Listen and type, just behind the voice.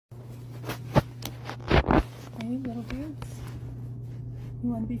Hey, little dudes.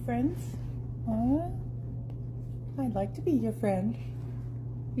 You want to be friends? I'd like to be your friend.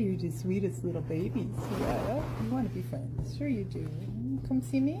 You're the sweetest little babies. Yeah, you want to be friends. Sure you do. Come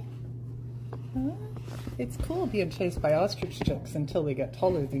see me? Huh? It's cool being chased by ostrich chicks until they get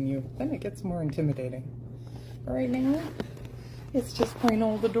taller than you. Then it gets more intimidating. But right now, it's just plain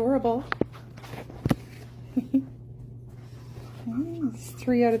old adorable. It's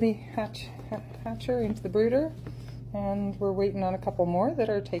 3 out of the hatcher into the brooder, and we're waiting on a couple more that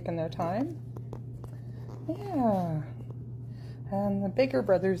are taking their time. Yeah, and the bigger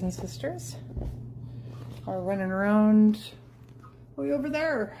brothers and sisters are running around way over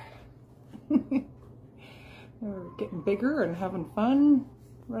there. They're getting bigger and having fun,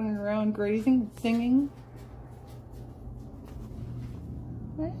 running around grazing, singing.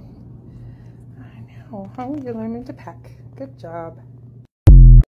 I know. Oh, you're learning to peck. Good job.